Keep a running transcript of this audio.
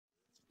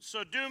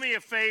So do me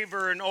a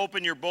favor and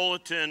open your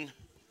bulletin.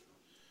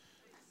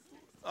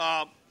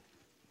 A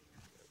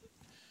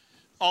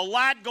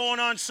lot going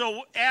on.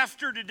 So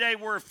after today,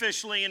 we're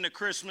officially in the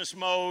Christmas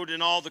mode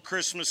and all the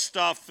Christmas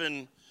stuff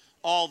and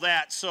all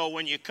that. So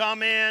when you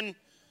come in,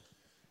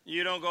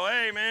 you don't go,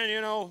 hey, man,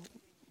 you know,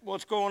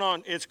 what's going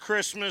on? It's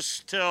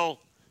Christmas till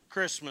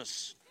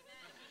Christmas.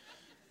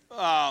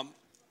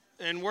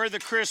 And we're the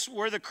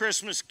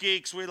Christmas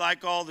geeks. We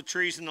like all the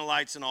trees and the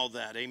lights and all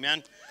that.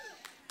 Amen?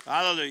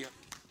 Hallelujah.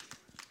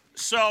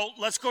 So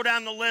let's go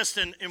down the list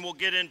and we'll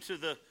get into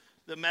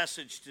the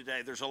message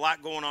today. There's a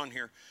lot going on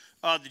here.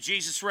 The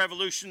Jesus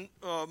Revolution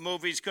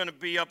movie is going to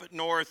be up at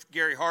North.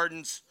 Gary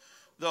Hardin's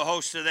the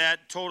host of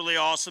that. Totally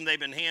awesome. They've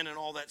been handing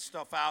all that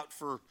stuff out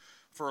for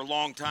a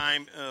long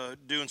time,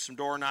 doing some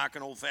door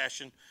knocking,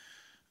 old-fashioned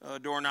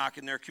door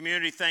knocking. Their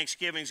community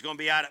Thanksgiving is going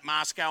to be out at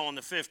Moscow on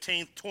the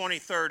 15th,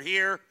 23rd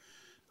here.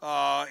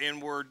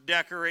 And we're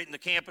decorating the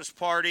campus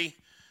party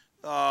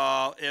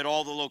at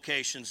all the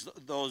locations.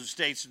 Those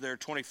dates are there,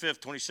 25th,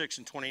 26th,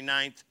 and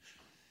 29th.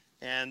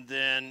 And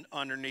then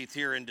underneath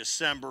here in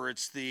December,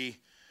 it's the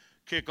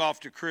kickoff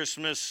to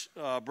Christmas,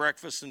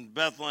 breakfast in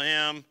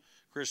Bethlehem,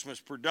 Christmas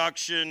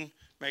production.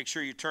 Make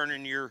sure you turn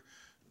in your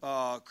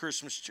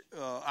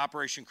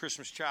Operation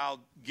Christmas Child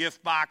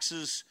gift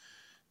boxes.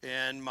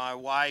 And my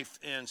wife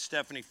and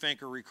Stephanie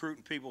Fink are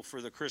recruiting people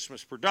for the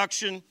Christmas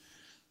production.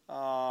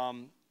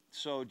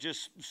 So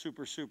just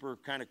super, super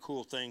kind of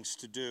cool things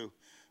to do.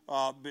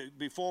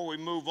 Before we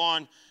move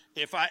on,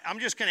 I'm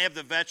just going to have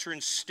the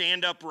veterans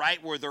stand up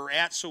right where they're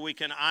at so we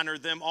can honor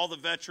them. All the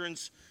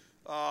veterans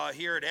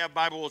here at Have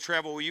Bible Will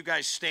Travel, will you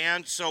guys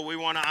stand? So we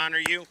want to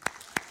honor you.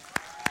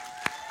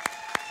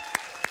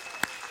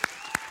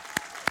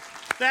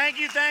 Thank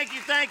you, thank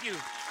you, thank you.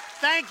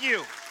 Thank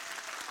you.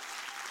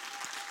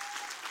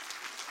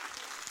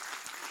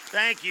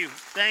 Thank you,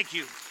 thank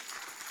you.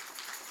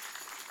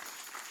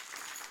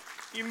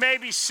 You may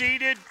be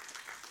seated.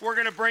 We're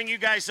going to bring you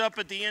guys up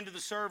at the end of the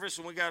service,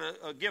 and we got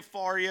a gift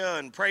for you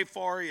and pray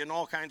for you and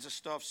all kinds of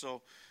stuff.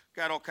 So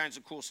got all kinds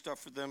of cool stuff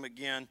for them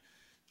again.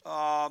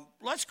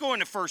 Let's go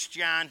into 1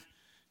 John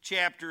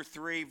chapter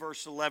 3,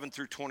 verse 11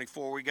 through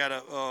 24. We got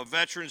a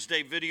Veterans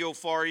Day video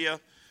for you.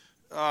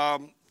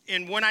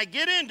 And when I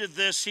get into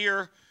this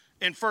here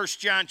in 1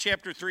 John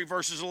chapter 3,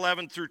 verses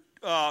 11 through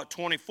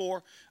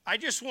 24, I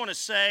just want to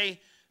say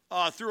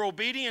through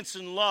obedience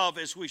and love,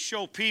 as we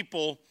show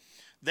people,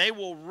 they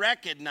will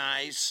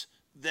recognize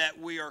that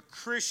we are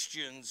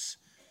Christians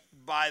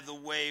by the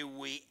way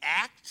we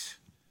act,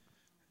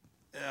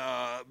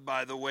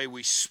 by the way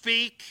we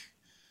speak,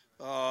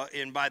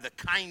 and by the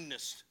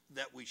kindness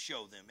that we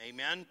show them.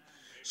 Amen?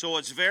 So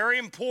it's very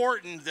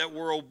important that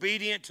we're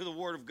obedient to the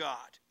Word of God.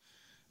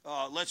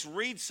 Let's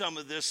read some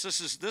of this.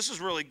 This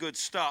is really good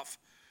stuff,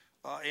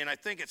 and I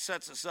think it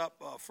sets us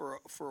up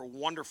for a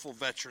wonderful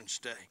Veterans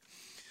Day.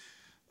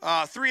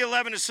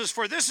 3:11, it says,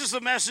 "For this is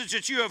the message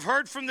that you have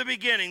heard from the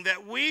beginning,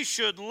 that we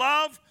should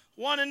love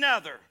one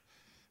another."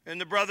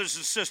 And the brothers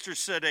and sisters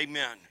said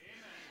amen.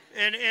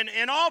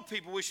 And all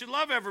people, we should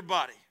love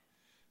everybody.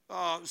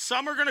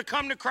 Some are going to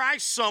come to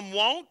Christ, some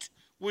won't.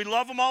 We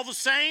love them all the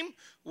same.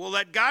 We'll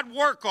let God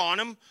work on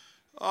them.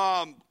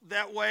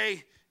 That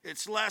way,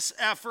 it's less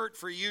effort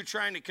for you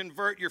trying to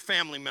convert your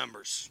family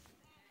members.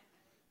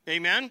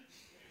 Amen?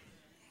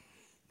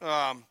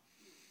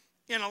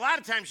 And a lot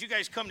of times you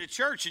guys come to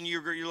church and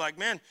you're like,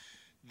 man,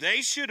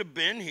 they should have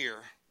been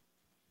here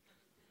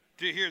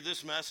to hear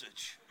this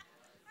message.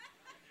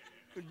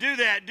 Do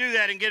that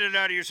and get it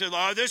out of yourself.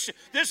 Oh, this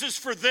is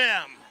for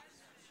them.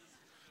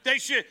 They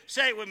should,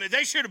 say it with me,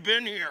 they should have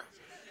been here.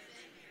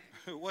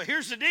 Well,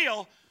 here's the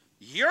deal.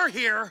 You're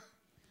here.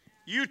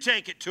 You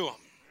take it to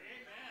them.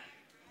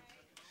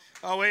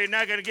 Oh, wait,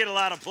 not going to get a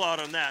lot of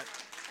applaud on that.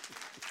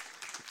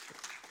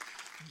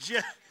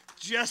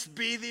 Just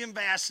be the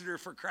ambassador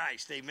for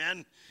Christ,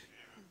 amen?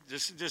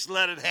 Just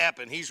let it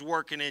happen. He's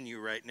working in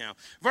you right now.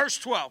 Verse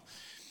 12,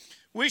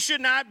 "We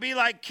should not be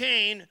like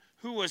Cain,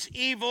 who was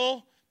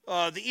evil,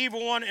 the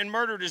evil one, and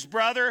murdered his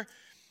brother."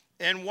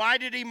 And why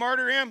did he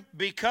murder him?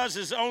 Because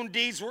his own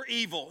deeds were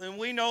evil. And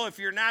we know if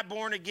you're not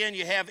born again,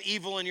 you have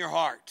evil in your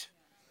heart.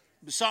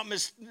 Something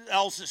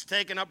else is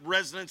taking up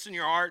residence in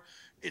your heart.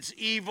 It's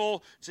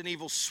evil. It's an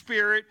evil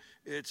spirit.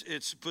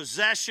 It's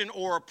possession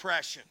or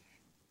oppression.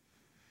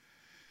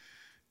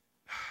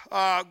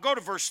 Go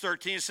to verse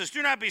 13. It says,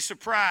 "Do not be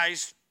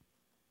surprised.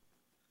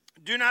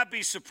 Do not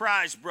be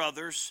surprised,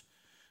 brothers,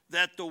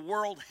 that the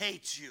world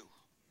hates you."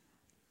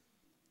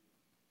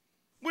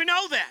 We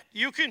know that.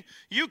 You can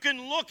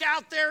look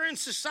out there in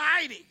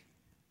society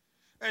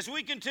as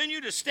we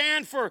continue to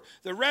stand for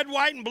the red,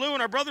 white, and blue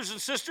and our brothers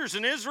and sisters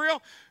in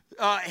Israel.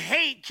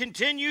 Hate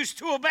continues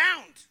to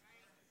abound.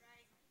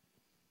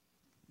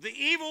 The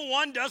evil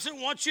one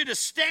doesn't want you to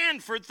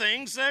stand for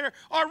things that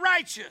are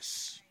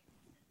righteous.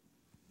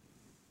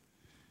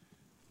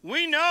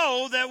 We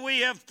know that we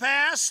have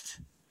passed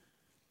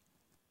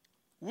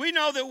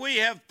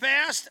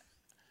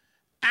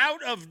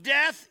out of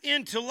death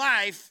into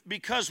life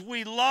because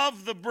we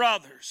love the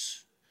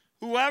brothers.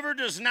 Whoever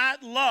does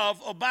not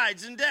love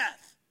abides in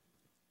death.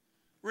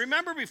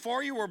 Remember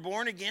before you were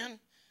born again,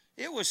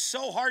 it was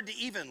so hard to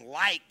even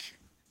like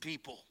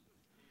people.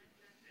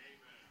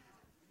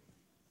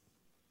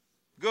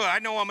 Good, I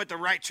know I'm at the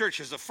right church.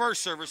 As the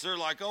first service, they're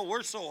like, oh,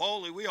 we're so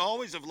holy. We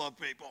always have loved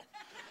people.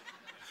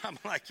 I'm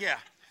like, yeah.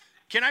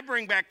 Can I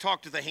bring back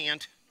talk to the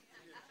hand?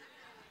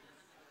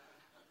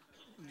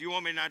 Do you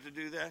want me not to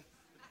do that?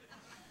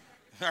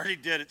 I already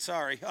did it,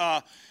 sorry.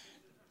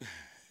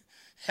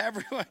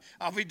 Everyone,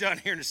 I'll be done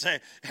here in a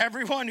second.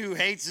 Everyone who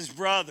hates his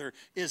brother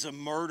is a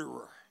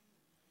murderer.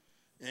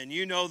 And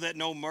you know that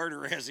no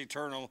murderer has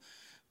eternal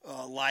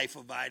life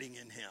abiding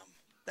in him.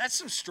 That's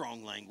some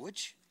strong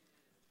language.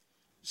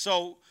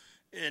 So,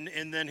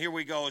 and then here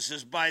we go. It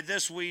says, by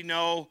this we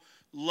know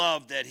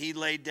love, that he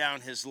laid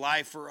down his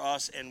life for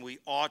us, and we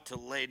ought to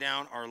lay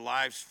down our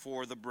lives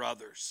for the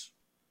brothers.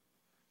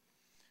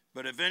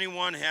 But if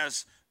anyone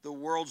has the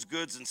world's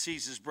goods and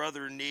sees his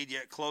brother in need,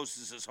 yet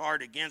closes his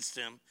heart against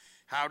him,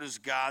 how does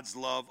God's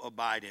love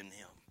abide in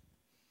him?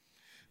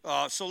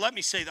 So let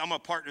me say that I'm going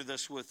to partner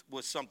this with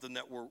something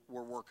that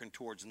we're working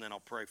towards, and then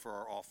I'll pray for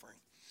our offering.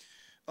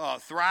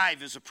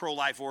 Thrive is a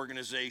pro-life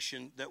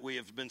organization that we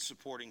have been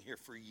supporting here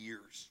for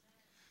years.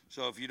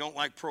 So if you don't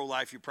like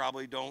pro-life, you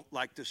probably don't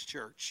like this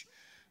church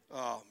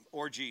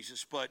or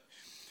Jesus. But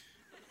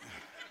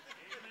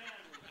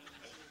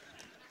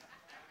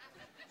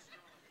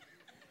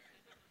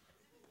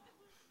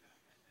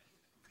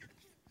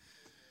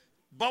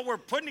we're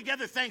putting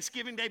together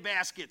Thanksgiving Day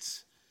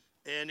baskets.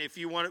 And if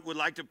you would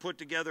like to put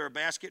together a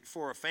basket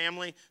for a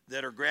family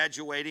that are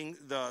graduating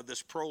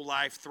this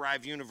pro-life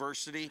Thrive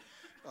University,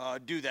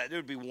 do that. It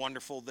would be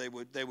wonderful. They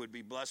would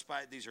be blessed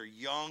by it. These are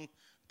young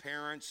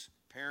parents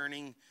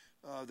parenting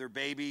their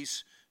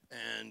babies,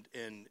 and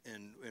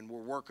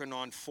we're working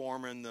on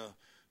forming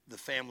the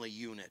family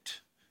unit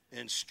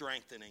and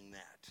strengthening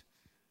that.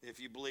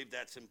 If you believe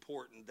that's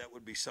important, that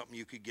would be something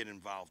you could get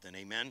involved in.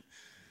 Amen.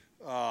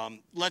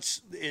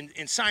 Let's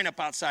sign up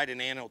outside,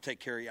 and Anna will take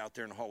care of you out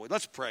there in the hallway.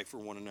 Let's pray for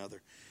one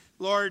another.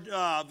 Lord,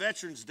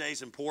 Veterans Day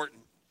is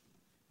important.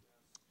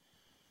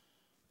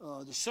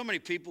 There's so many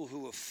people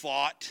who have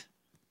fought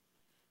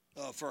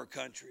for our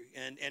country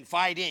and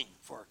fighting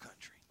for our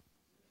country.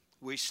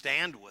 We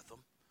stand with them.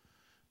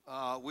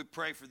 We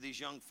pray for these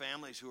young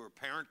families who are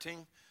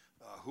parenting,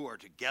 who are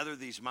together,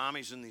 these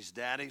mommies and these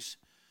daddies,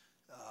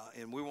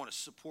 and we want to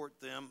support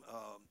them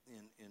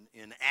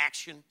in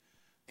action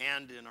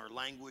and in our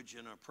language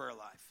and our prayer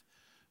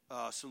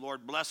life. So,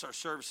 Lord, bless our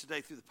service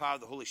today through the power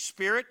of the Holy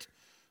Spirit,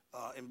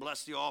 and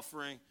bless the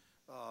offering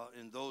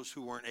and those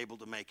who weren't able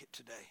to make it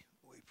today.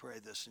 We pray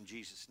this in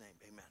Jesus' name.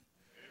 Amen.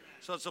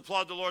 So let's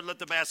applaud the Lord. Let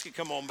the basket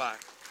come on by.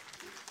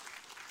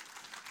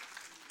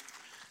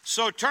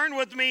 So turn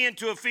with me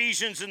into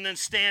Ephesians and then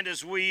stand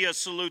as we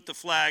salute the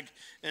flag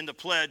and the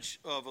Pledge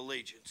of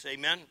Allegiance.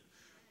 Amen.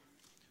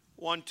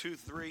 1, 2,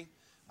 3.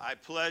 I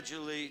pledge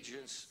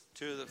allegiance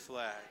to the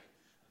flag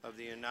of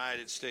the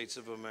United States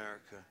of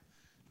America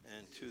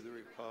and to the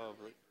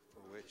republic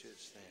for which it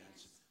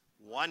stands,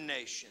 one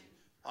nation,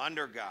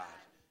 under God,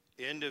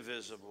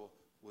 indivisible,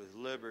 with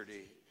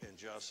liberty and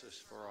justice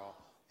for all.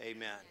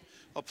 Amen.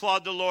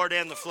 Applaud the Lord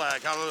and the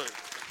flag. Hallelujah.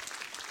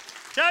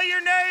 Tell your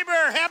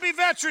neighbor, Happy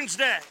Veterans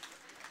Day.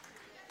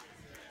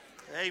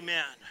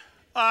 Amen.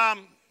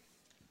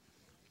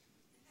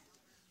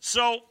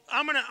 So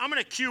I'm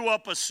gonna cue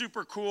up a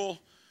super cool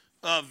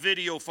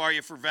video for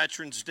you for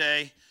Veterans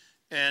Day.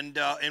 And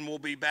we'll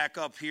be back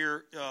up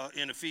here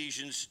in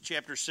Ephesians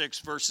chapter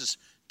 6, verses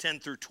 10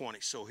 through 20.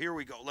 So here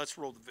we go. Let's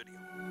roll the video.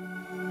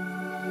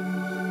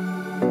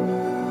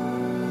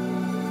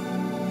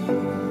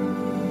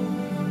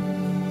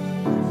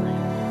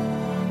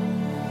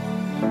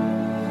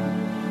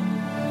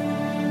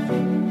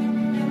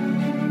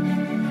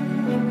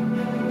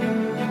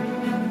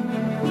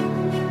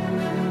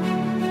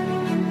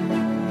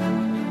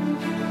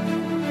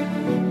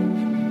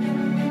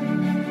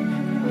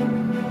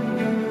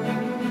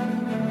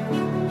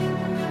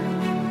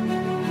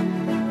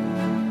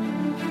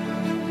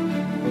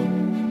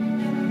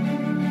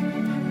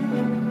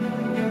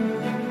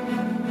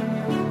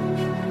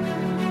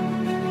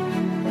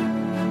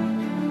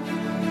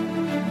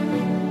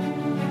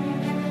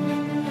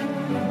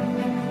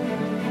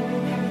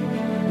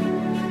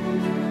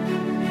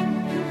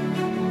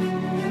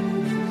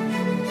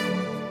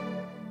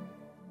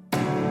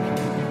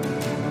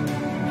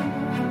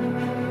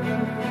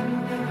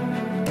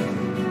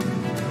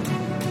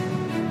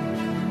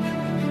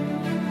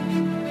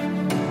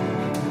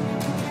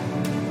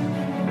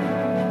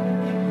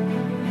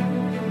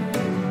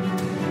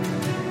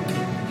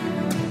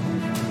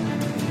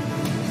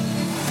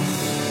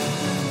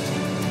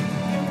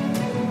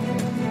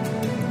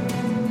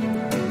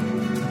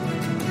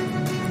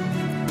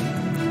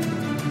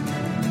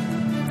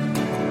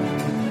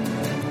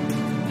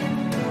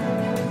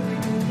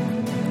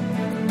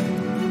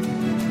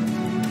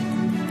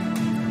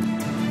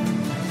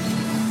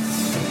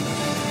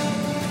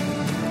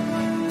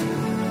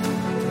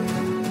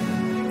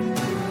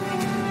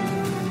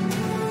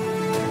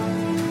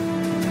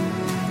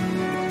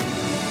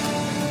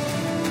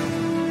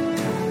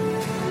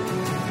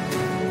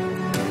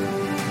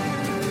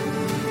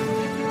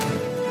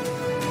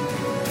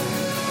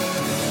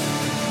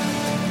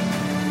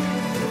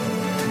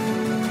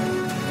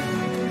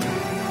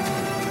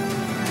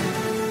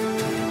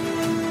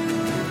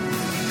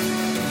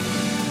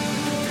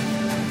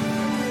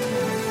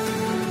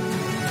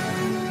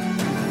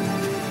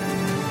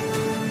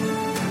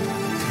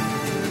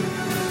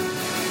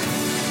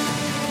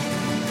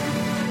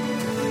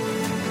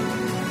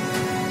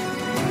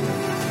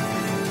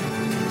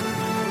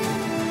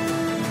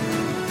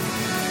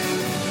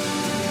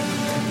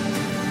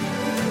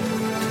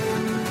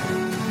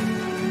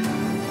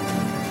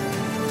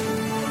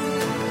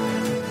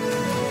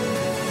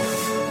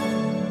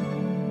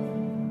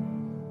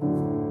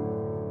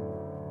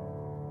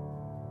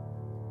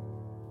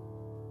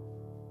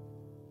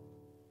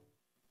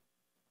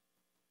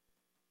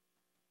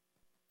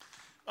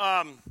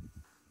 Let's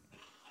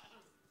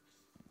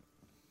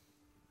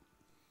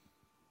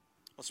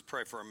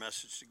pray for our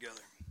message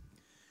together.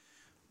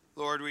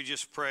 Lord, we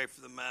just pray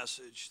for the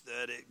message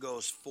that it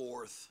goes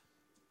forth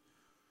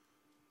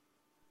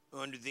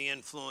under the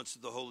influence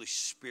of the Holy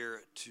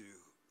Spirit to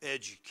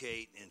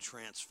educate and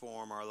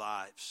transform our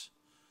lives.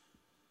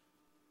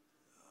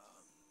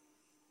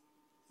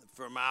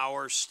 From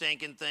our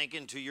stinking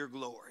thinking to your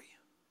glory.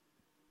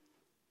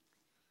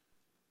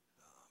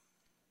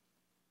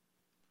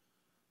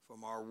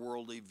 From our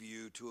worldly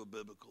view to a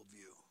biblical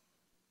view.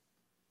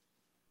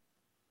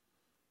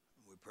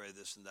 We pray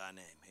this in thy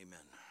name.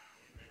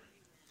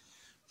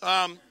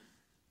 Amen.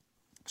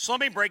 So let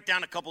me break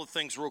down a couple of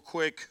things real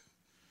quick.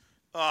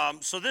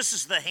 So this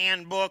is the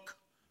handbook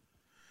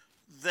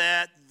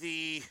that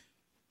the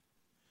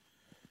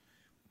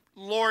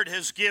Lord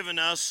has given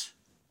us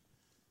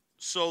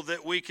so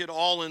that we could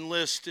all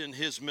enlist in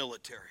his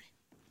military.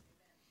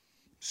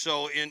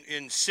 So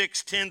in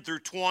 6:10 through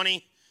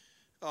 20,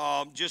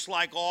 just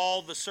like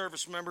all the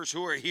service members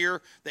who are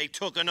here, they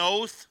took an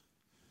oath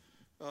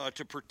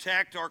to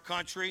protect our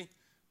country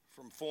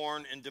from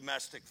foreign and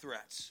domestic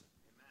threats.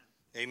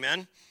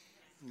 Amen.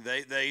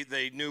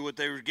 They knew what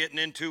they were getting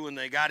into and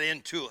they got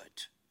into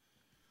it.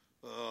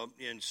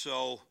 And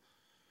so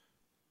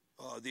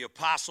the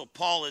Apostle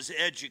Paul is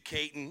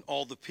educating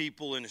all the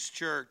people in his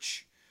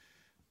church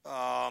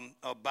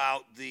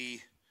about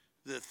the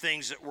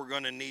things that we're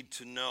going to need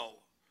to know.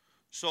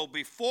 So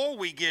before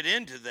we get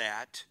into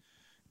that,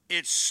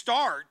 it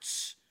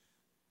starts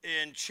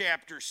in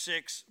chapter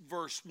 6,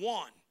 verse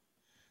 1.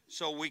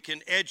 So we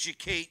can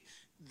educate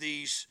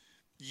these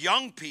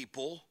young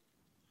people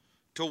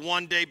to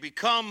one day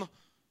become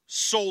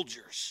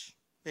soldiers.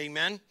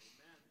 Amen?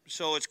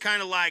 So it's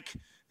kind of like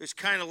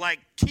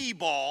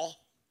T-ball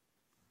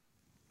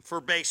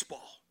for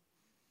baseball.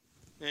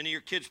 Any of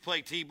your kids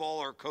play T-ball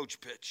or coach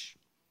pitch?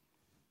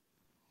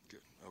 Good.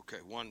 Okay,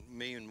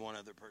 me and one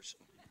other person.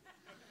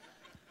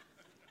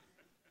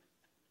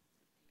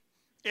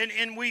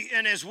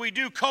 And as we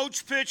do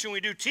coach pitch and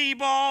we do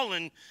T-ball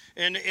and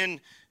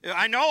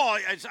I know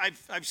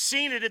I've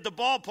seen it at the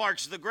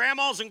ballparks. The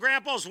grandmas and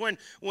grandpas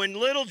when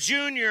little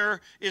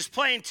Junior is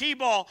playing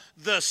T-ball,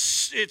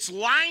 it's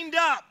lined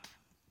up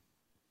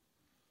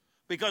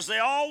because they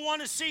all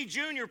want to see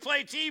Junior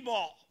play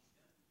T-ball.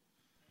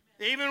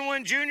 Even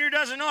when Junior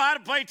doesn't know how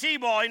to play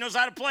T-ball, he knows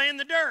how to play in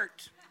the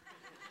dirt.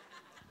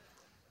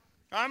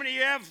 How many of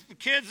you have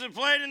kids that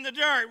played in the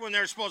dirt when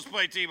they're supposed to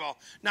play T-ball?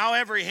 Now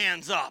every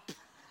hand's up.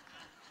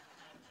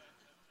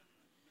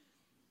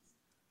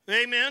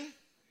 Amen.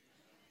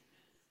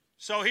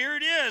 So here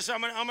it is.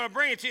 I'm going to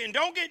bring it to you. And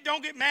don't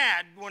get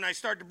mad when I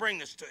start to bring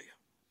this to you.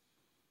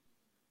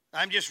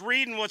 I'm just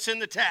reading what's in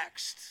the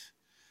text.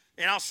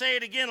 And I'll say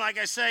it again like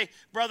I say,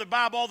 Brother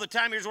Bob, all the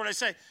time. Here's what I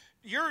say.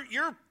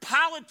 Your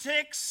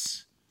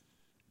politics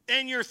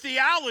and your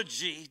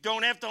theology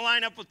don't have to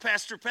line up with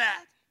Pastor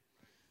Pat.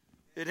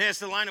 It has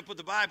to line up with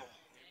the Bible.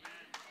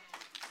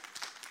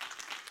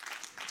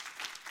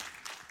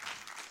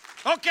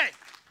 Okay.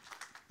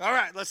 All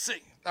right, let's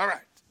see. All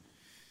right.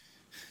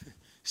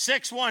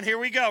 6:1, here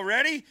we go.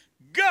 Ready?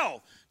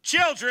 Go.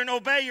 Children,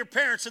 obey your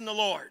parents in the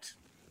Lord.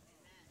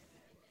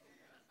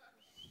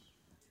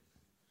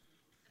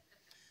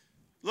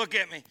 Look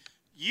at me.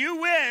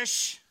 You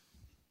wish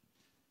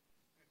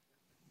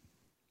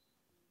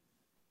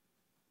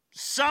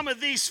some of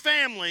these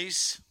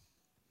families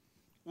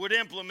would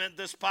implement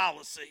this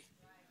policy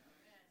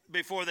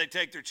before they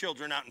take their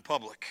children out in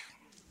public.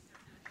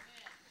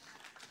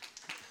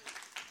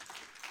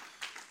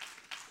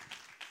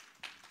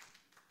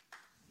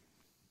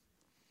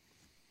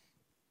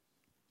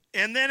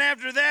 And then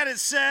after that it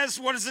says,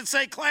 what does it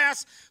say,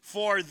 class?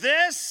 For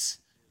this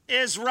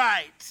is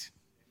right.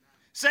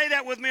 Say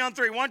that with me on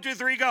 3. 1, 2,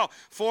 3, go.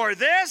 For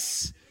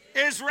this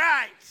is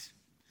right.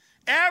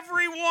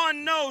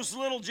 Everyone knows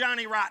little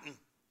Johnny Rotten.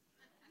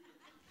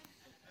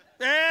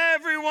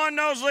 Everyone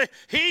knows.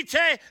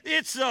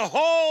 It's the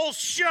whole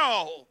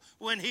show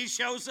when he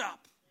shows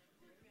up.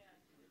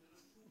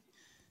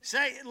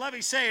 Let me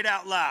say it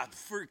out loud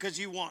because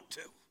you want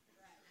to.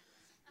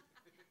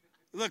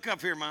 Look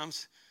up here,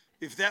 moms.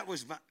 If that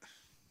was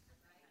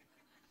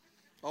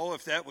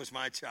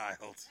my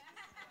child.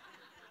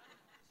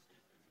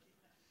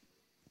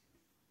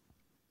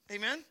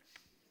 Amen?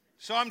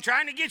 So I'm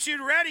trying to get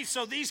you ready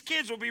so these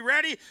kids will be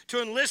ready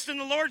to enlist in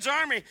the Lord's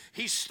army.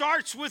 He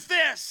starts with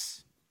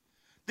this.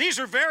 These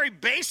are very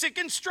basic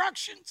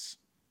instructions.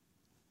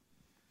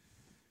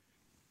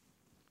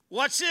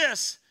 What's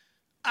this?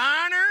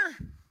 Honor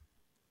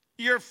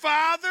your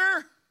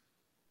father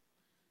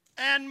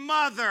and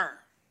mother.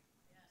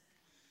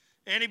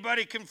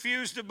 Anybody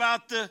confused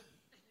about the...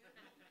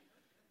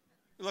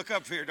 Look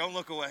up here, don't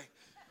look away.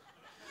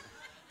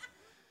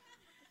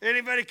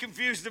 Anybody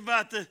confused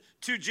about the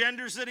two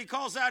genders that he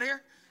calls out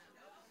here?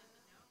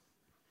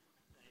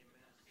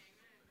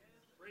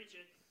 Preach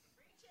it.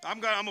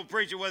 I'm going to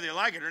preach it whether you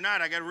like it or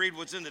not. I got to read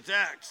what's in the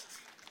text.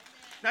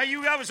 Now,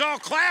 I was all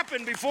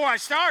clapping before I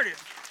started.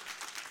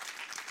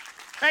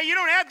 Hey, you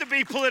don't have to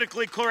be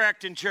politically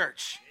correct in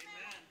church.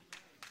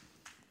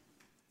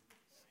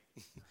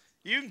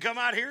 You can come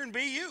out here and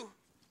be you.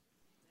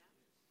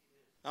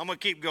 I'm going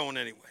to keep going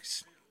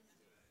anyways.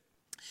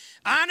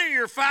 Honor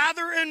your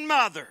father and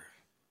mother.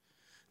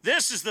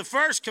 This is the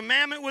first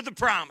commandment with a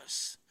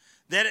promise,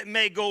 that it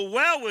may go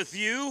well with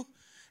you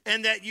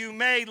and that you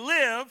may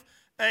live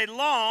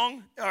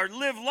long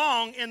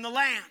in the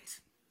land.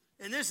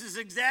 And this is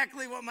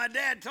exactly what my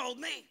dad told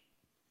me.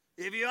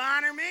 If you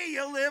honor me,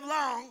 you'll live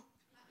long.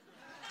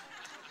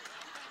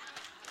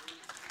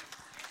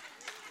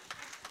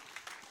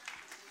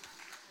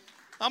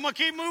 I'm going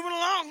to keep moving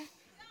along.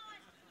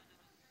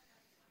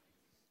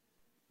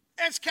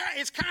 It's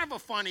kind of a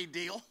funny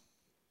deal.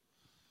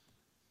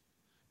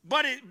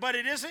 But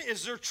it isn't.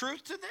 Is there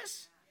truth to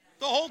this?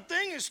 The whole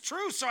thing is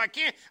true, so I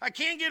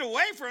can't get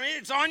away from it.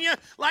 It's on you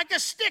like a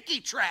sticky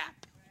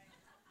trap.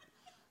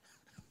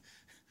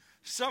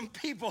 Some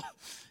people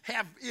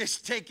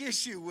take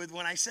issue with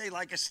when I say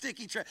like a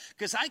sticky trap,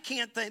 because I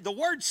can't think. The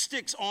word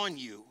sticks on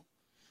you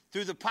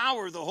through the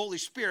power of the Holy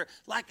Spirit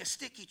like a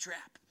sticky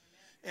trap.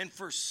 And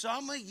for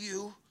some of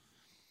you,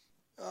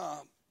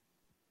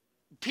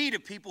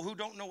 PETA people who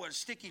don't know what a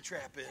sticky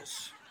trap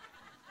is.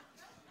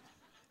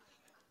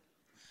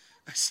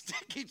 A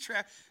sticky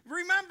trap.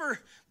 Remember,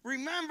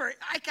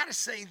 I got to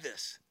say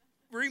this.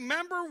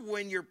 Remember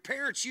when your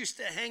parents used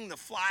to hang the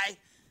fly?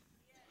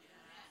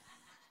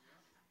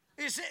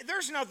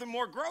 There's nothing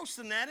more gross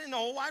than that in the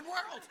whole wide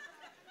world.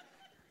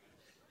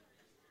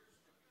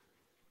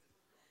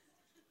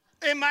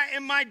 And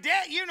my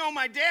dad,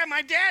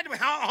 my dad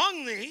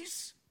hung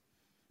these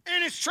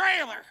in his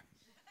trailer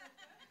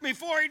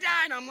before he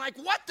died. I'm like,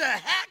 what the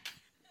heck?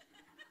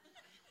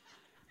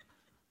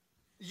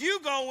 You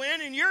go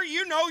in and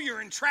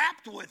you're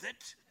entrapped with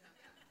it.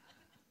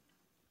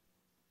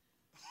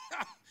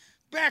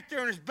 Back there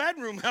in his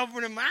bedroom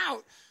helping him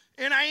out,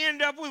 and I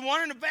end up with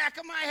one in the back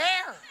of my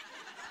hair.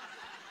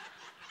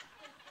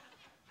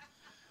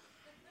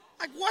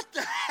 Like, what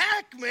the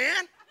heck,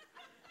 man?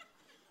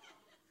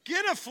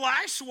 Get a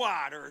fly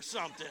swatter or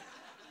something.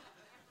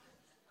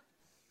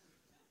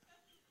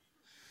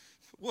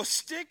 Well,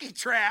 sticky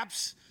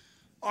traps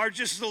are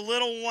just the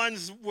little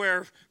ones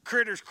where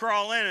critters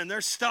crawl in and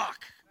they're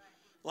stuck,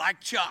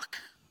 like Chuck.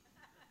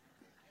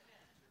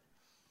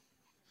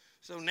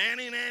 So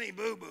nanny,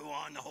 boo-boo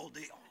on the whole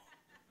deal.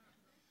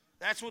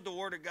 That's what the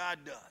Word of God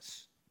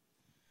does.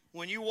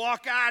 When you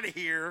walk out of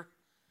here,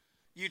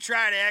 you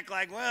try to act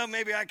like, well,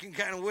 maybe I can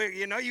kind of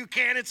wiggle. You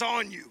can't. It's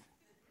on you.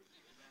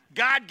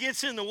 God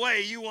gets in the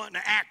way you want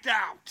to act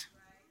out.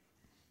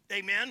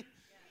 Amen?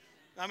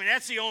 I mean,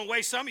 that's the only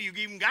way some of you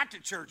even got to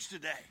church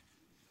today.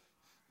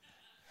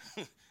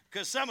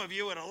 Because some of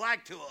you would have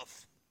liked to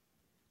have.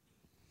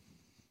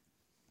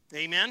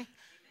 Amen?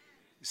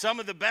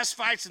 Some of the best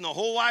fights in the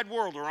whole wide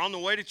world are on the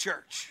way to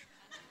church.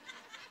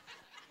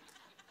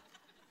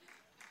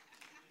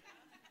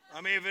 I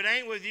mean, if it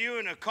ain't with you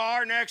in a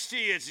car next to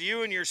you, it's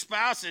you and your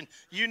spouse, and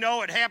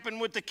it happened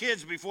with the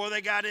kids before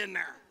they got in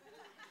there.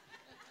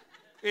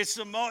 It's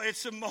the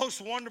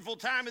most wonderful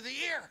time of the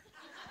year.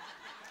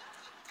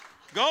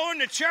 Going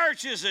to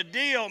church is a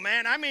deal,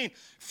 man. I mean,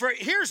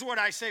 here's what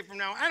I say from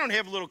now on. I don't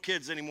have little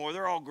kids anymore.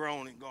 They're all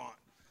grown and gone.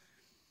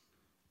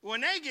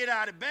 When they get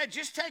out of bed,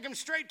 just take them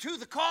straight to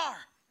the car.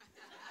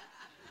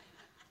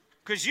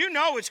 Because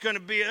it's going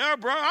to be,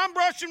 bro, I'm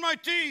brushing my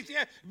teeth.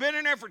 Yeah, been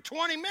in there for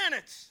 20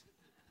 minutes.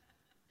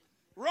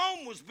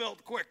 Rome was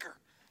built quicker.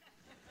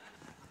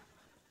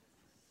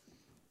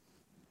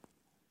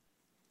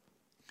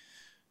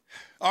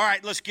 All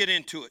right, let's get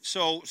into it.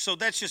 So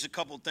that's just a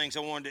couple of things I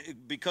wanted to,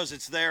 because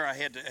it's there, I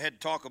had to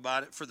talk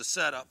about it for the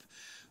setup.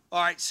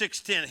 All right,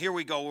 6:10. Here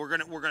we go. We're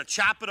gonna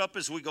chop it up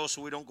as we go, so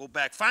we don't go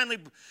back.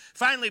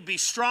 Finally, be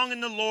strong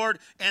in the Lord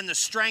and the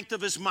strength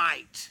of His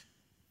might.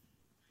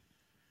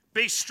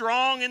 Be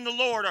strong in the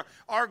Lord.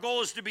 Our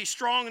goal is to be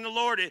strong in the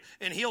Lord,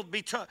 and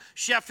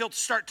Chef, he'll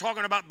start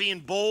talking about being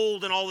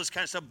bold and all this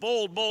kind of stuff.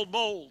 Bold, bold,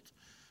 bold.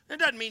 It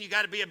doesn't mean you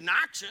got to be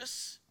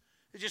obnoxious.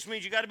 It just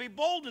means you got to be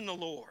bold in the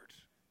Lord.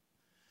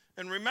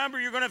 And remember,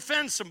 you're going to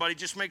offend somebody.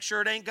 Just make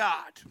sure it ain't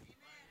God.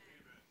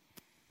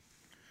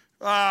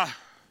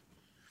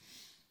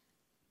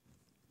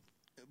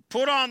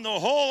 Put on the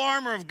whole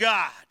armor of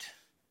God,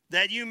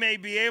 that you may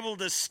be able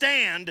to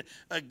stand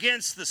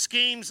against the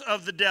schemes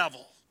of the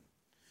devil.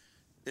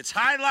 It's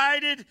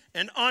highlighted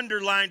and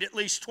underlined at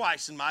least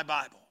twice in my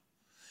Bible.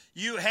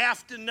 You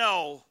have to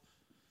know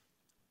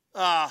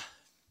that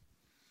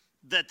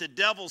the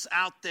devil's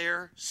out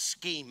there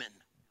scheming.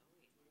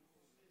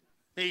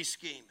 He's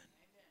scheming.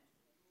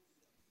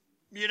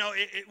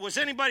 Was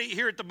anybody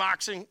here at the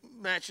boxing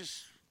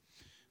matches?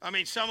 I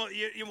mean, some of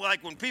you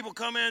like when people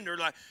come in,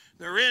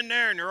 they're in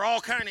there and they're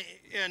all kind of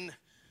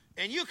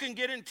and you can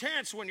get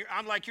intense when you're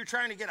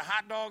trying to get a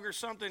hot dog or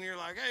something. You're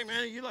like, hey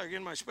man, you like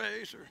in my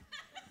space or.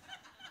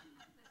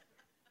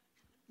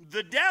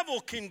 The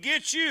devil can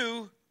get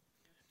you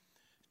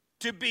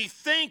to be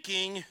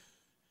thinking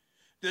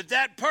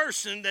that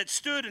person that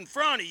stood in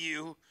front of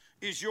you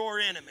is your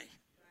enemy.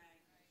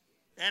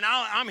 And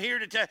I'm here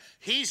to tell you,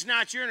 he's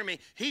not your enemy.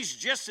 He's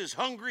just as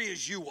hungry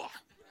as you are.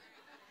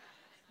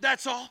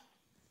 That's all.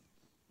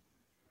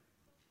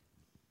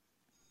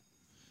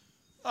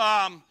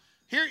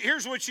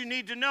 Here's what you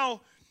need to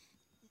know.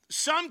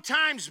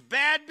 Sometimes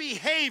bad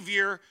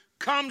behavior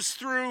comes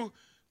through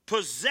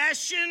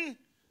possession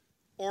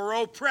or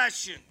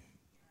oppression.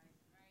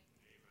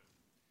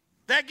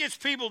 That gets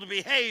people to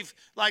behave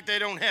like they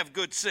don't have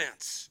good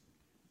sense.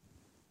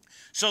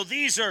 So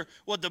these are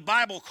what the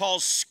Bible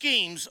calls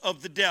schemes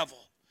of the devil.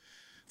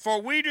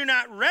 For we do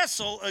not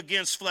wrestle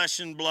against flesh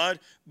and blood,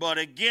 but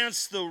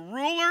against the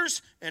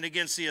rulers and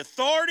against the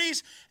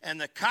authorities and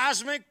the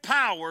cosmic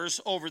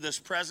powers over this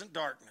present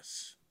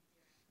darkness.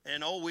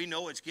 And we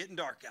know it's getting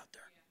dark out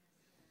there.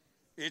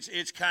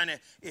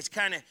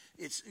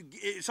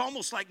 It's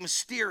almost like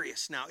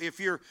mysterious now.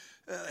 If you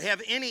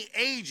have any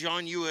age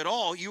on you at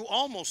all, you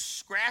almost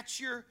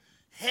scratch your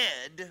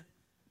head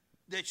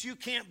that you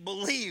can't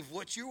believe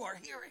what you are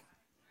hearing.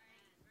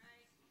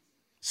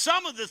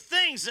 Some of the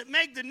things that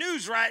make the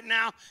news right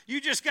now, you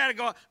just got to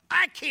go,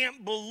 I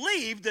can't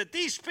believe that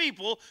these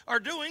people are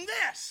doing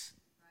this.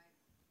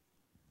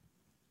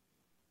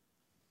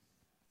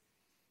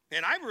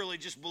 And I really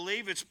just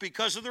believe it's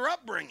because of their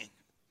upbringing.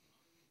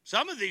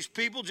 Some of these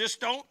people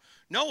just don't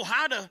know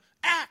how to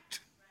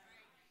act.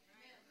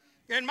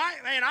 And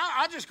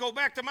I'll just go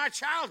back to my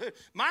childhood.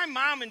 My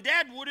mom and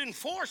dad would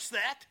enforce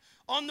that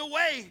on the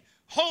way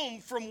home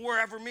from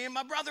wherever me and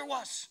my brother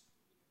was.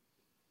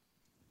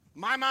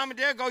 My mom and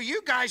dad go,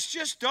 you guys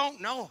just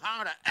don't know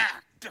how to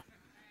act.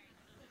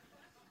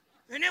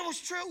 And it was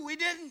true, we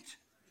didn't.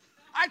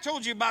 I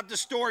told you about the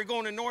story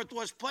going to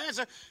Northwest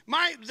Plaza.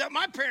 My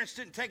parents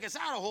didn't take us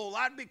out a whole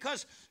lot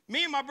because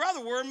me and my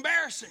brother were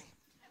embarrassing.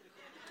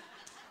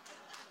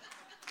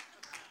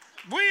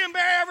 We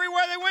embarrassed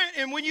everywhere they went.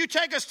 And when you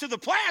take us to the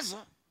plaza,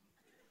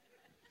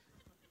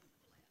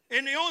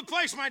 and the only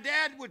place my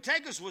dad would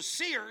take us was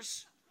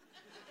Sears,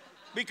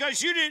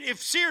 because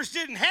if Sears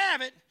didn't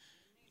have it,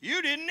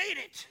 you didn't need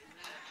it.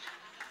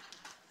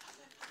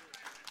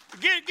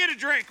 Get a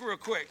drink real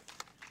quick.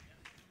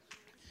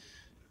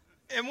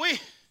 And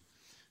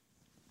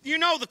you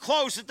know the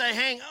clothes that they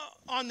hang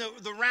on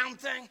the round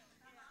thing?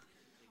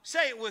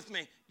 Say it with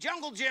me.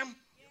 Jungle Jim.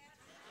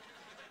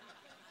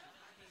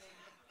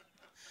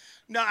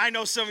 Now, I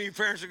know some of you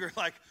parents are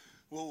like,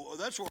 well,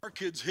 that's where our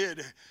kids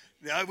hid.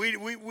 We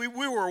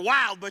were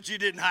wild, but you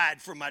didn't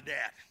hide from my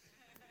dad.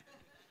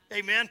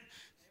 Amen?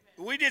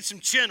 We did some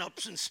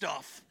chin-ups and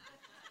stuff.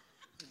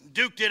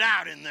 Duked it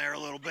out in there a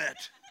little bit.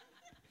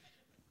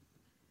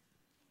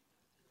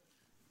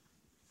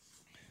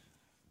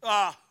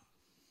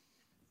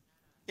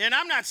 And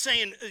I'm not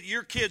saying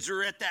your kids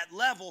are at that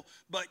level,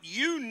 but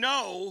you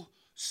know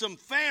some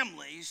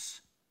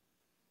families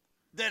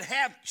that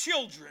have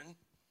children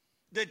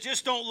that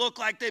just don't look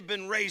like they've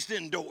been raised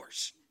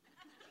indoors.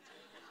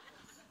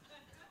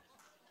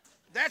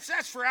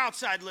 That's for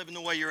outside living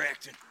the way you're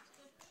acting.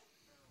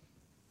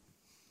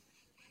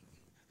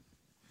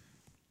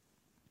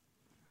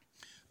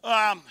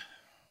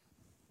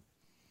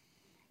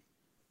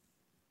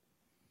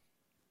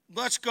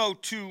 Let's go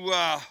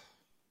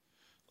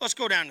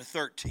down to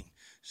 13. It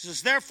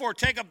says, therefore,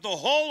 take up the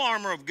whole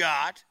armor of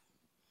God,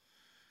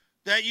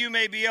 that you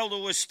may be able to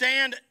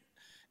withstand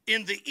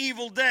in the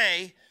evil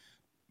day,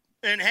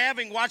 and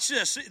having, watch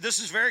this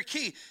is very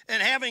key,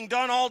 and having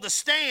done all to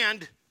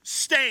stand.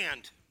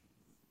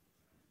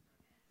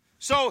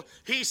 So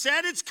he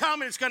said it's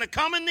coming. It's going to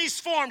come in these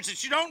forms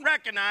that you don't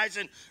recognize,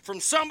 and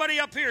from somebody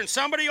up here and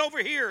somebody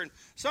over here and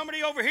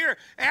somebody over here.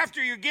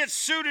 After you get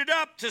suited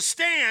up to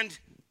stand.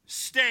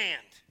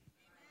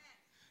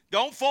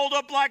 Don't fold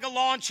up like a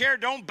lawn chair.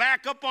 Don't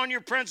back up on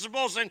your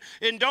principles, and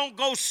don't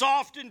go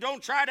soft, and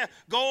don't try to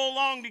go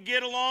along to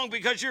get along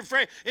because you're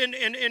afraid.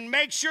 And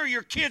make sure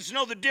your kids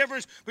know the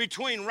difference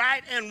between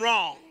right and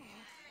wrong.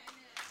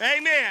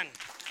 Amen.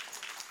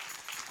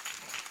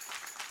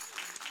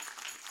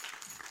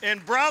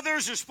 And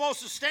brothers are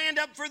supposed to stand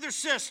up for their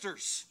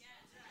sisters.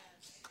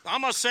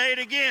 I'm going to say it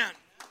again.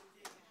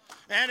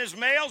 And as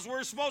males,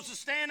 we're supposed to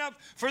stand up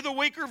for the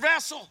weaker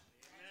vessel.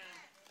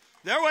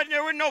 There was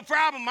no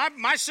problem.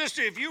 My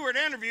sister, if you were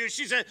to interview,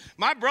 she said,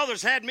 my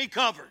brothers had me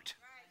covered.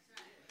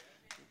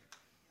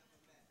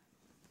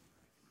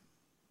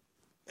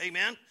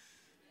 Amen.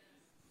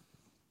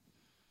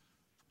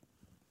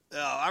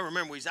 I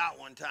remember we was out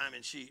one time,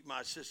 and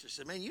my sister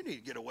said, man, you need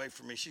to get away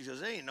from me. She says,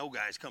 there ain't no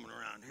guys coming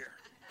around here.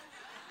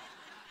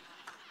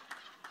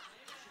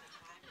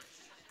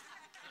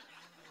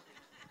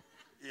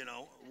 You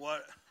know,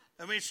 what?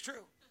 I mean, it's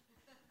true.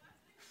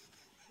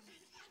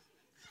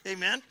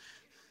 Amen.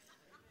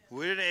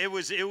 It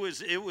was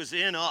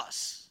in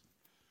us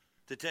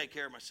to take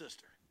care of my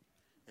sister.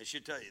 And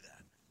she'll tell you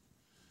that.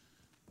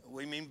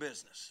 We mean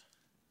business.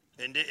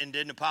 And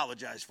didn't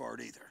apologize for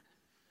it either.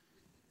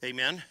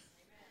 Amen.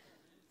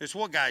 It's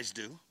what guys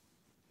do.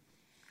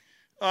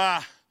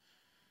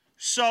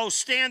 So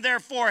stand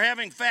therefore,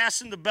 having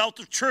fastened the belt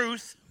of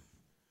truth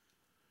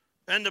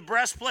and the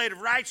breastplate of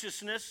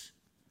righteousness,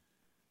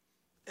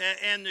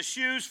 and the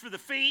shoes for the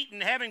feet,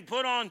 and having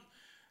put on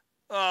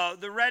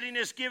the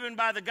readiness given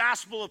by the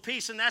gospel of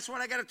peace. And that's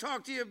what I got to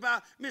talk to you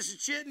about, Mrs.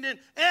 Chittenden.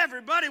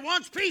 Everybody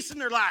wants peace in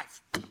their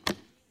life.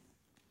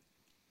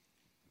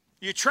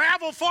 You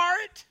travel for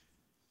it,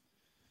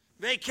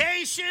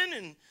 vacation,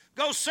 and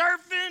go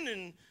surfing,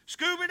 and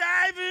scuba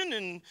diving,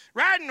 and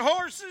riding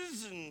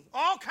horses, and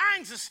all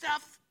kinds of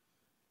stuff.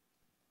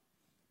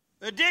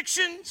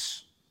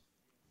 Addictions.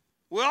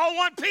 We all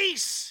want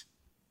peace.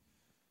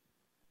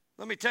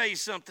 Let me tell you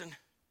something.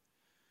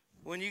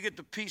 When you get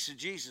the peace of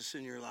Jesus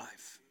in your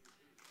life,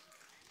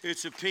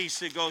 it's a peace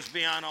that goes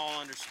beyond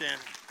all understanding.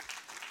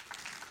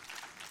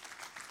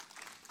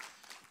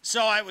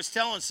 So I was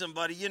telling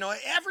somebody,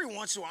 every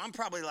once in a while, I'm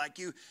probably like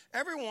you,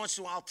 every once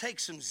in a while I'll take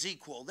some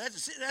ZQL.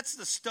 That's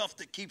the stuff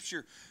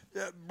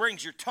that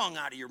brings your tongue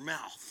out of your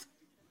mouth.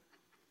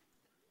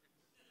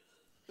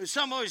 There's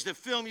some always to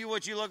film you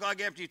what you look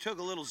like after you took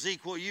a little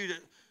ZQL.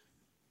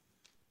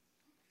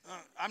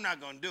 I'm not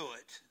going to do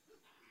it.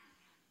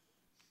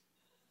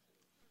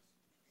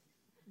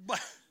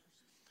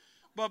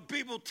 But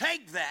people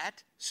take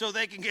that so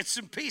they can get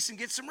some peace and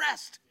get some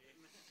rest.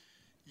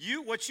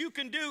 What you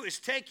can do is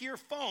take your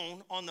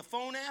phone on the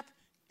phone app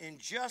and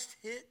just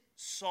hit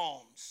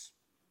Psalms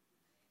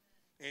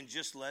and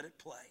just let it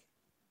play.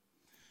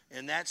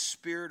 And that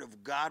Spirit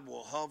of God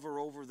will hover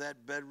over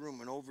that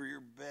bedroom and over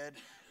your bed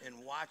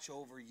and watch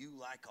over you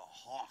like a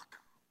hawk.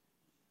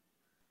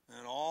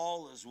 And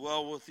all is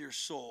well with your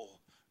soul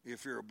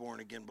if you're a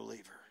born-again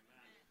believer.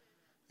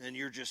 And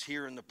you're just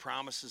hearing the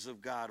promises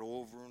of God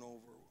over and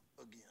over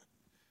again.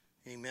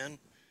 Amen.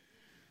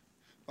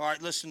 All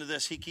right, listen to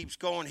this. He keeps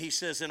going. He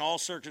says, in all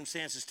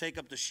circumstances, take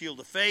up the shield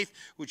of faith,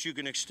 which you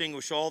can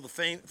extinguish all the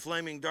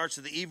flaming darts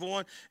of the evil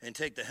one, and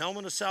take the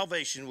helmet of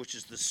salvation, which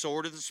is the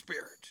sword of the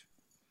Spirit.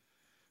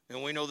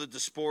 And we know that the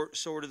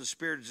sword of the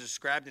Spirit is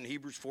described in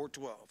Hebrews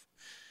 4:12.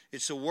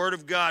 It's the word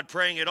of God,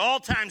 praying at all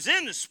times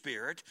in the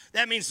Spirit.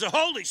 That means the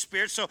Holy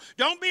Spirit. So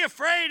don't be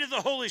afraid of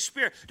the Holy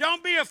Spirit.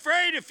 Don't be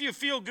afraid if you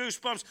feel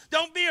goosebumps.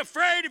 Don't be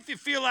afraid if you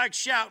feel like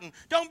shouting.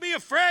 Don't be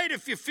afraid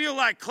if you feel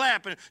like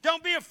clapping.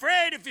 Don't be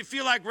afraid if you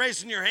feel like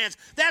raising your hands.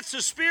 That's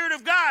the Spirit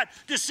of God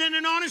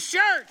descending on His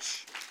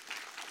church.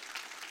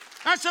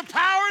 That's the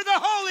power of the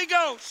Holy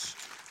Ghost.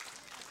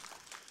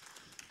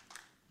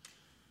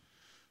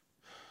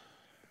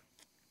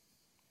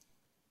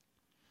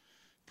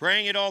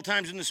 Praying at all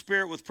times in the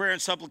Spirit with prayer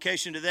and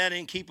supplication, to that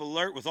end keep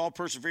alert with all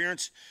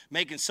perseverance,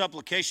 making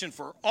supplication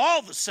for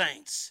all the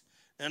saints,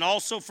 and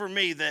also for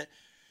me, that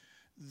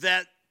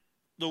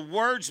the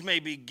words may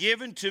be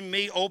given to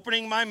me,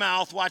 opening my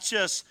mouth, watch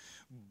this,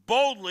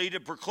 boldly to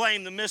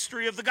proclaim the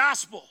mystery of the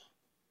gospel,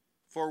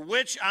 for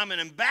which I'm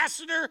an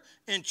ambassador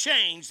in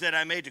chains, that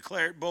I may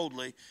declare it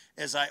boldly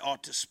as I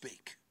ought to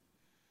speak.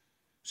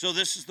 So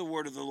this is the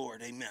word of the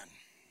Lord. Amen.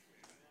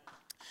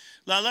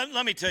 Now,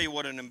 let me tell you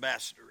what an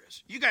ambassador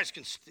is. You guys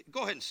can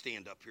go ahead and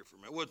stand up here for a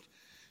minute. We'll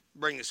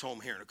bring this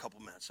home here in a couple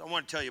minutes. I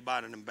want to tell you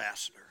about an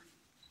ambassador.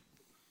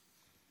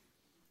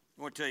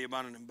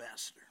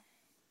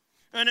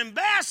 An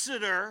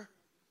ambassador,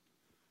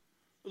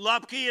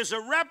 Lupke, is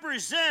a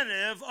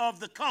representative of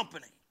the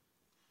company.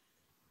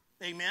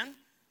 Amen?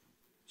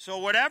 So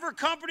whatever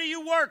company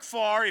you work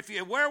for, if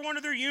you wear one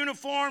of their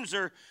uniforms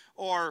or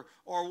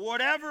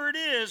whatever it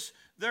is,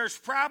 there's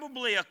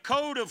probably a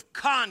code of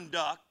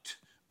conduct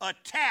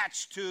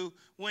attached to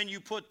when you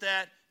put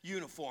that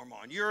uniform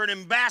on. You're an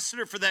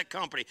ambassador for that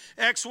company.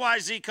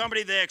 XYZ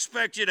company, they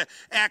expect you to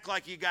act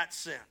like you got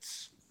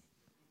sense.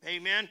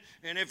 Amen?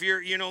 And if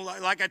you're,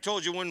 like I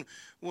told you, when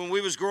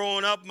we was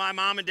growing up, my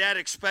mom and dad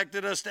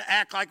expected us to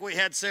act like we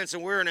had sense,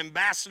 and we're an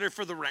ambassador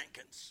for the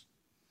Rankins.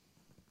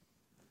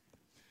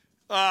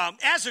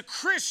 As a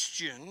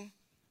Christian,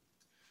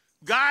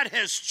 God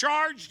has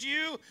charged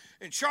you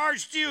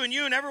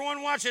and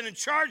everyone watching, and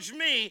charged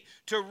me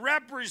to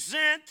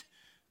represent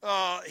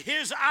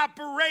His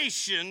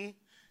operation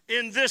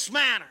in this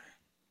manner.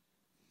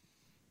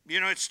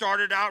 It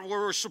started out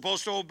where we're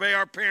supposed to obey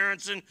our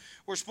parents and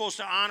we're supposed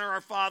to honor our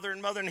father and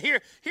mother. And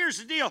here's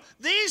the deal.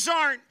 These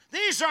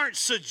aren't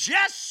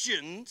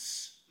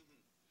suggestions.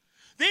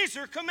 These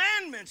are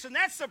commandments. And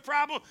that's the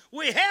problem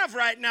we have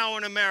right now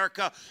in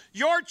America.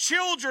 Your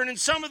children and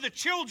some of the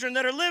children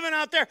that are living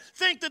out there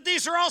think that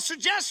these are all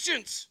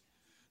suggestions.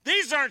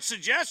 These aren't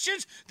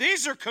suggestions.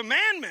 These are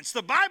commandments.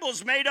 The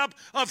Bible's made up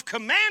of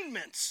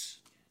commandments.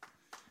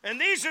 And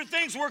these are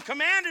things we're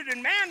commanded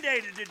and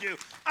mandated to do.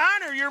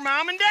 Honor your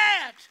mom and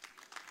dad.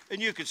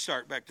 And you can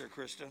start back there,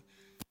 Krista.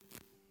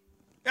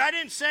 I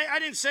didn't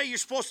say you're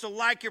supposed to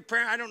like your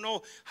parent. I don't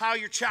know how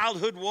your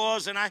childhood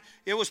was, and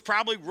it was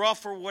probably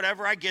rough or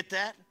whatever. I get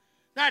that.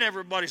 Not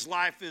everybody's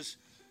life is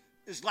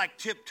like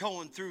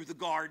tiptoeing through the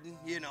garden,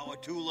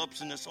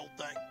 tulips and this whole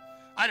thing.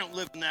 I don't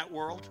live in that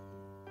world.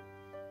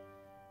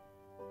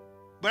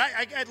 But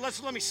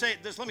let me say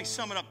it this. Let me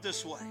sum it up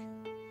this way.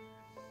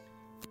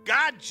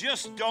 God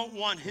just don't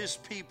want His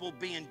people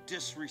being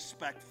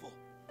disrespectful.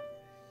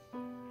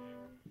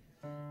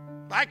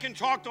 I can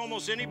talk to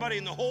almost anybody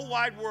in the whole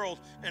wide world,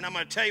 and I'm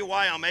going to tell you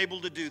why I'm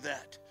able to do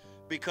that.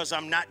 because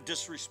I'm not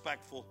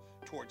disrespectful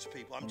towards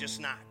people. I'm just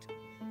not.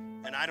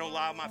 And I don't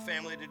allow my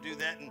family to do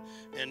that.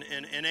 And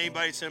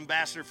anybody that's an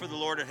ambassador for the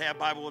Lord at Have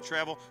Bible Will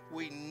Travel,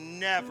 we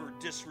never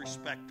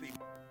disrespect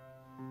people.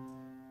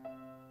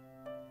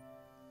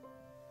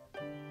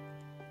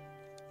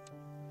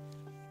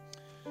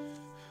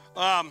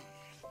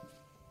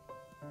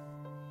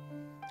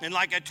 And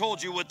like I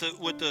told you with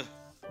the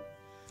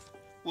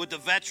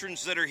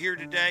veterans that are here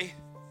today,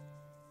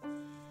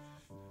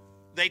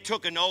 they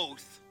took an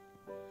oath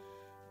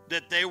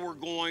that they were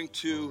going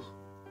to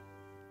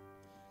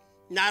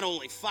not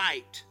only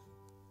fight,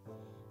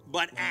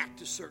 but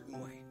act a certain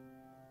way.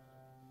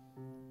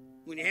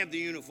 When you have the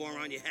uniform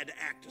on, you had to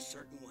act a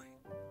certain way.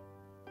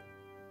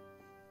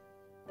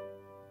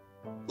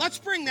 Let's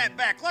bring that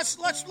back.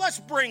 Let's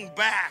bring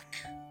back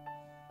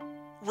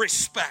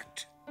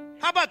respect.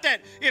 How about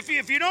that? If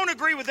you don't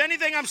agree with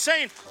anything I'm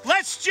saying,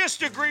 let's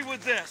just agree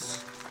with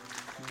this.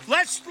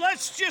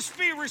 Let's just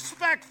be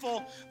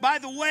respectful by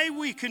the way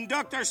we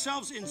conduct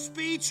ourselves in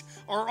speech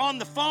or on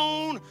the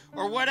phone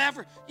or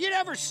whatever. You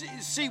never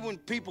see when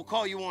people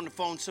call you on the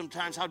phone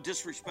sometimes how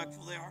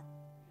disrespectful they are.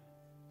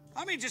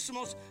 I mean, just the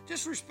most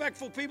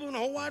disrespectful people in the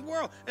whole wide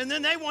world. And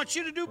then they want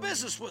you to do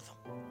business with them.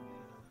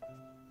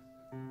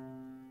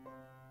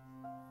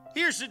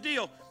 Here's the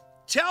deal.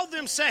 Tell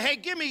them, say, hey,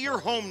 give me your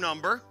home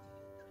number.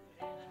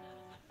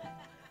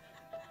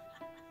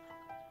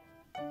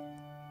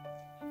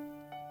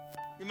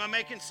 Am I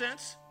making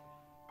sense?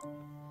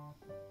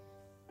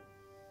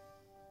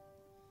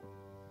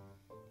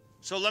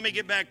 So let me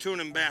get back to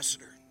an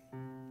ambassador.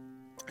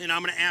 And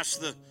I'm going to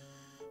ask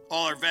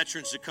all our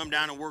veterans to come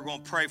down, and we're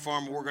going to pray for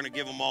them. We're going to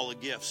give them all a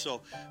gift.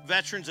 So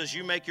veterans, as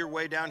you make your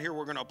way down here,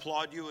 we're going to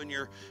applaud you in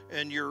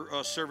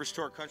your service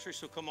to our country.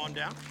 So come on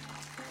down.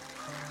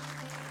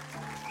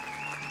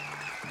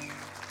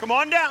 Come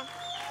on down.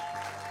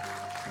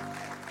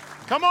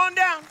 Come on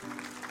down.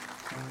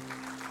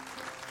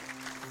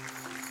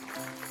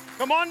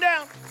 Come on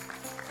down.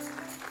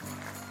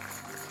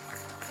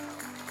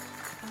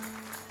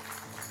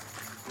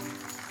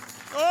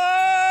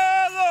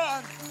 Oh,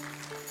 Lord.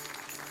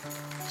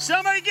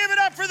 Somebody give it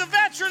up for the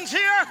veterans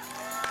here.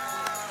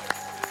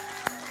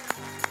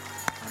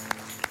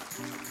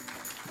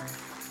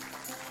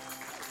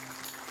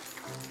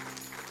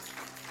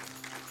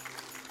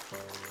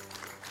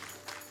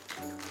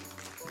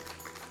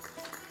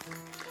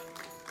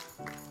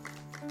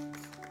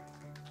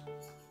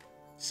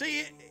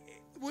 See,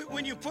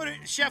 when you put it,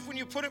 Chef, when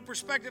you put it in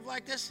perspective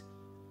like this,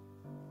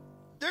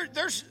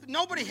 there's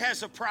nobody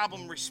has a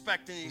problem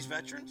respecting these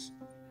veterans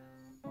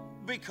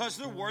because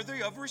they're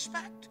worthy of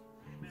respect.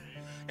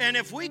 And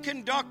if we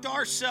conduct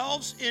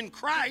ourselves in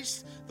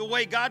Christ the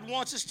way God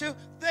wants us to,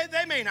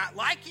 they may not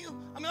like you.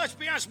 I mean, let's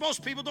be honest,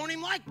 most people don't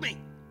even like me.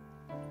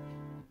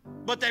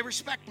 But they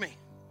respect me.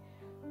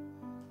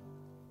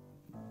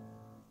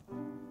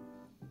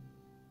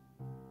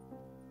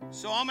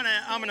 So I'm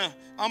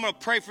gonna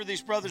pray for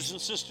these brothers and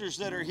sisters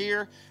that are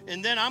here,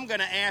 and then I'm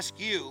gonna ask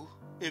you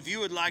if you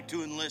would like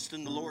to enlist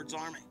in the Lord's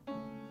army.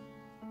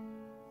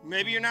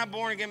 Maybe you're not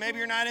born again. Maybe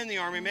you're not in the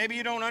army. Maybe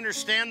you don't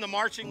understand the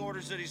marching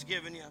orders that he's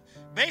given you.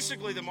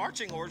 Basically, the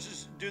marching orders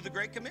is do the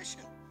Great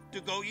Commission.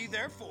 To go ye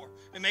therefore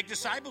and make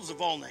disciples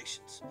of all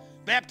nations,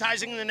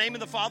 baptizing in the name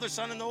of the Father,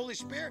 Son, and the Holy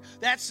Spirit.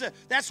 That's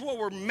what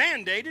we're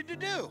mandated to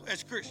do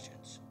as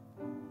Christians.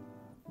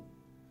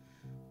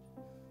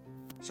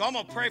 So I'm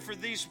going to pray for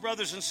these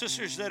brothers and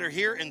sisters that are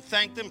here and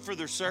thank them for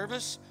their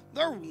service.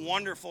 They're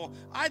wonderful.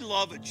 I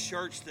love a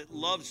church that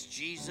loves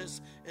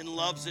Jesus and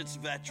loves its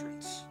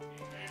veterans.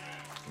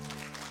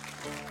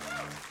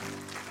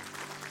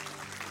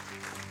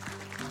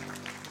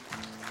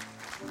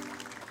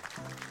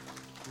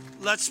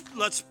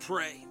 Let's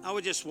pray. I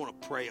would just want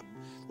to pray.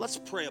 Let's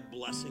pray a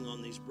blessing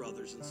on these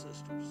brothers and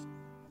sisters.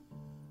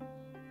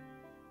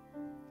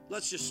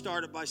 Let's just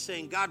start it by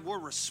saying, God, we're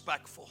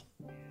respectful.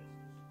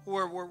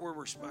 We're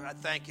respectful. I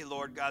thank you,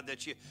 Lord God,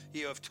 that you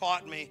have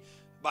taught me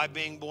by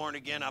being born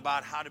again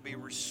about how to be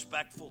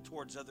respectful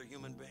towards other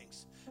human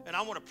beings. And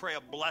I want to pray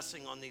a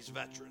blessing on these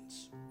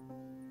veterans.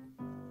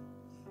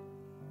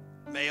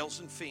 Males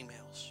and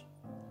females.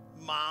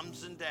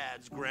 Moms and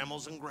dads.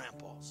 Grandmas and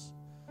grandpas.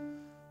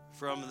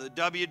 From the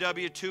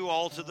WW2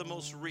 all to the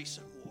most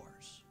recent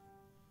wars.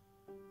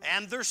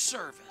 And their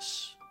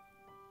service.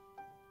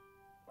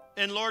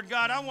 And Lord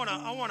God, I want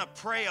to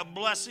pray a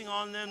blessing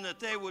on them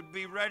that they would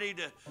be ready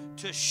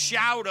to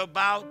shout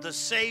about the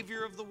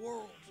Savior of the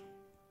world.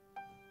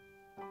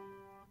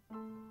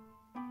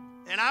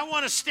 And I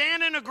want to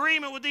stand in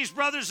agreement with these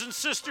brothers and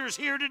sisters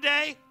here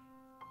today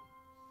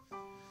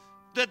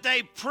that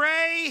they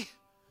pray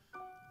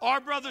our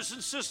brothers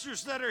and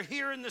sisters that are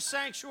here in the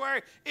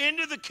sanctuary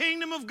into the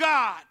kingdom of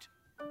God.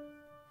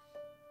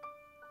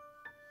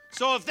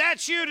 So if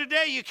that's you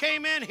today, you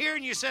came in here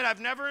and you said, I've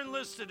never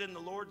enlisted in the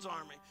Lord's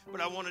army, but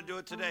I want to do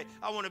it today.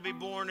 I want to be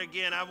born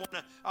again. I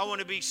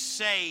want to be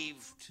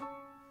saved.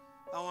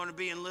 I want to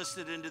be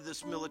enlisted into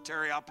this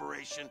military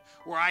operation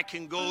where I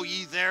can go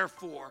ye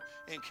therefore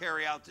and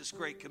carry out this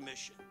great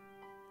commission.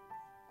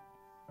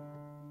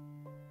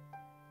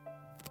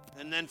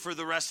 And then for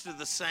the rest of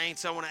the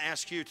saints, I want to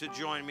ask you to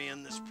join me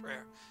in this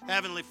prayer.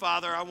 Heavenly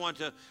Father, I want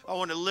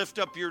to lift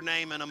up your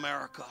name in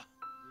America.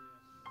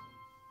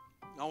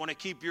 I want to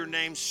keep your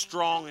name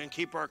strong and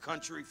keep our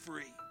country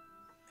free.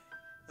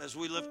 As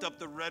we lift up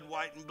the red,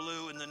 white, and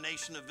blue in the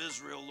nation of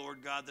Israel,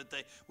 Lord God, that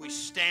we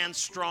stand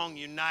strong,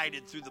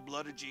 united through the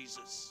blood of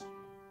Jesus.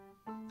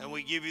 And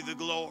we give you the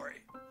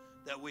glory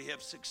that we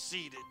have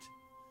succeeded.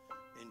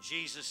 In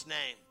Jesus'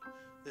 name,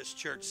 this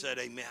church said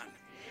amen.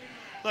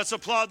 Let's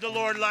applaud the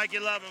Lord like you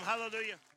love him. Hallelujah.